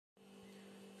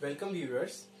Welcome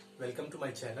viewers, welcome to my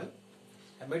channel.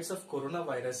 Amidst of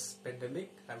coronavirus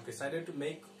pandemic, I've decided to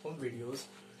make home videos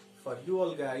for you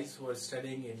all guys who are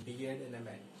studying in B.Ed and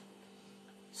M.Ed.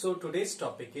 So today's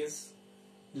topic is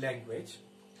language,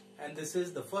 and this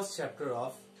is the first chapter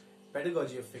of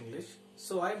Pedagogy of English.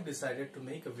 So I've decided to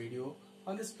make a video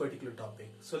on this particular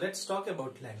topic. So let's talk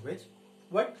about language.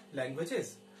 What language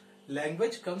is?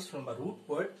 Language comes from a root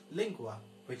word lingua,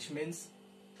 which means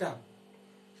tongue.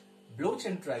 Bloch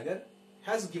and Traeger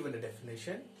has given a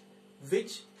definition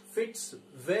which fits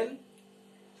well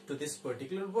to this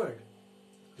particular word.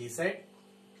 He said,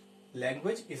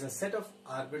 language is a set of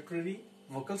arbitrary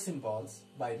vocal symbols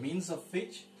by means of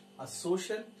which a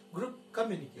social group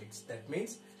communicates. That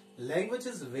means language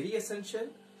is very essential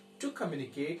to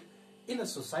communicate in a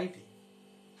society.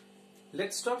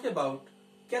 Let's talk about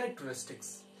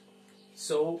characteristics.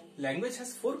 So language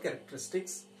has 4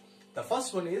 characteristics. The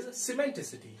first one is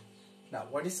semanticity. Now,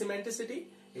 what is semanticity?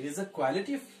 It is a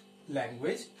quality of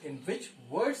language in which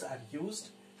words are used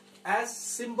as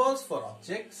symbols for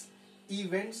objects,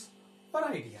 events, or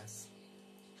ideas.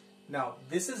 Now,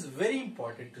 this is very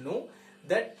important to know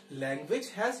that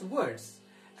language has words,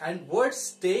 and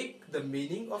words take the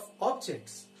meaning of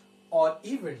objects or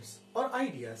events or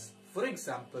ideas. For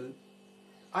example,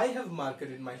 I have marker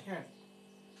in my hand.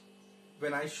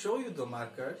 When I show you the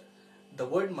marker, the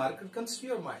word marker comes to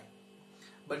your mind.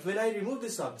 But when I remove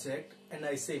this object and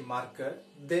I say marker,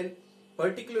 then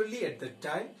particularly at the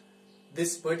time,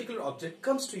 this particular object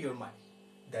comes to your mind.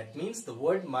 That means the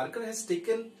word marker has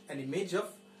taken an image of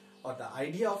or the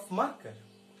idea of marker.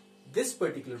 This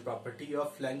particular property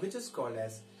of language is called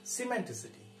as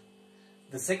semanticity.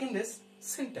 The second is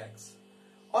syntax,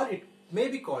 or it may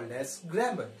be called as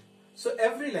grammar. So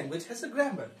every language has a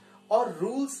grammar or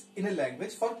rules in a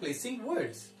language for placing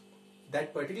words.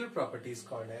 That particular property is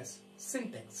called as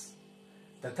syntax.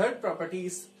 The third property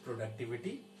is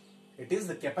productivity. It is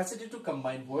the capacity to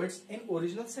combine words in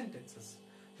original sentences.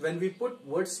 When we put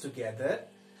words together,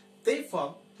 they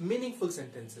form meaningful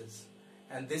sentences.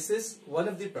 And this is one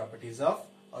of the properties of,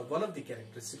 or one of the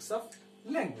characteristics of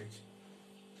language.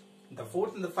 The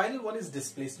fourth and the final one is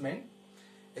displacement.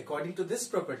 According to this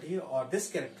property or this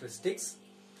characteristics,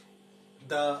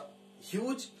 the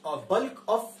huge or bulk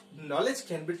of knowledge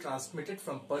can be transmitted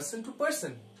from person to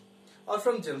person or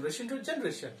from generation to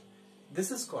generation.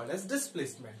 This is called as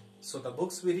displacement. So the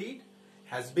books we read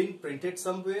has been printed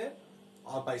somewhere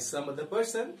or by some other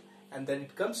person, and then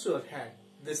it comes to our hand.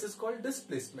 This is called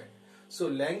displacement. So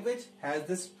language has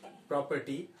this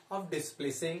property of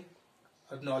displacing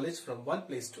knowledge from one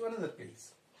place to another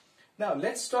place. Now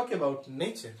let's talk about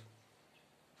nature.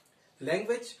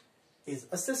 Language is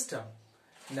a system.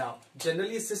 Now,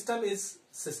 generally, system is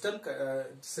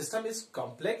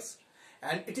complex,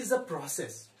 and it is a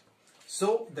process.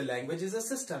 So, the language is a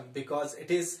system because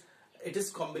it is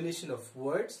combination of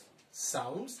words,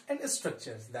 sounds, and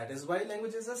structures. That is why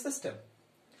language is a system.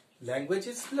 Language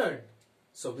is learned.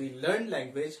 So, we learn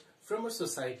language from our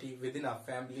society, within our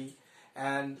family,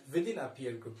 and within our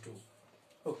peer group too.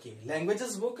 Okay, language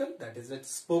is vocal. That is,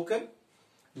 it's spoken.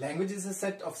 Language is a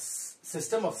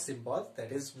system of symbols.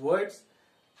 That is, words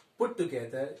put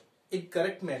together in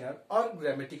correct manner or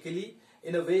grammatically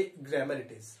in a way grammar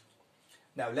it is.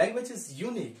 Now language is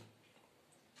unique.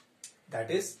 That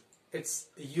is, it's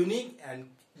unique and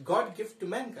God gift to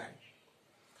mankind.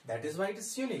 That is why it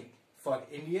is unique. For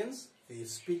Indians, we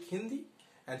speak Hindi,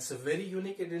 and it's very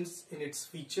unique in its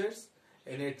features,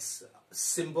 in its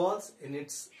symbols, in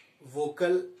its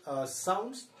vocal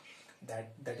sounds.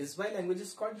 That is why language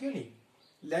is called unique.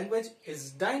 Language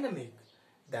is dynamic.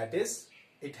 That is,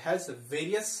 it has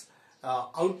various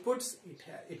outputs.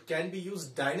 It can be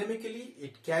used dynamically.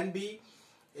 It can be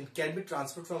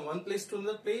transferred from one place to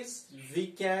another place. We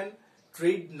can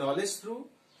trade knowledge through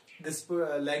this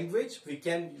language. We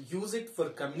can use it for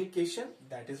communication.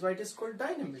 That is why it is called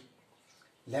dynamic.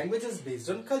 Language is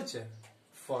based on culture.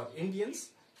 For Indians,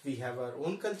 we have our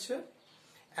own culture,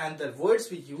 and the words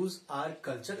we use are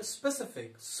culture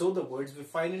specific. So the words we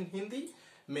find in Hindi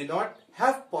may not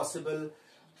have possible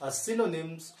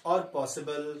synonyms or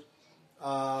possible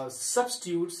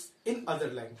substitutes in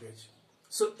other language.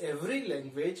 So every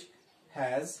language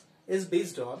is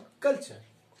based on culture.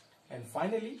 And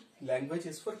finally, language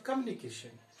is for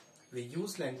communication. We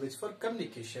use language for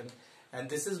communication, and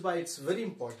this is why it's very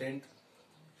important.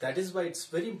 That is why it's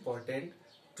very important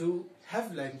to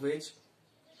have language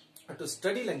or to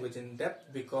study language in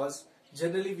depth, because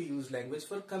generally we use language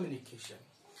for communication.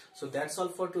 So that's all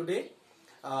for today.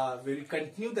 We will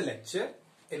continue the lecture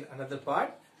in another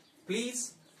part.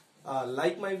 Please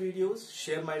like my videos,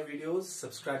 share my videos,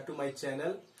 subscribe to my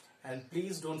channel, and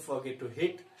please don't forget to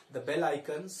hit the bell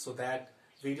icon so that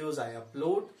videos I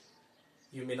upload,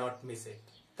 you may not miss it.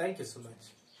 Thank you so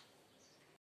much.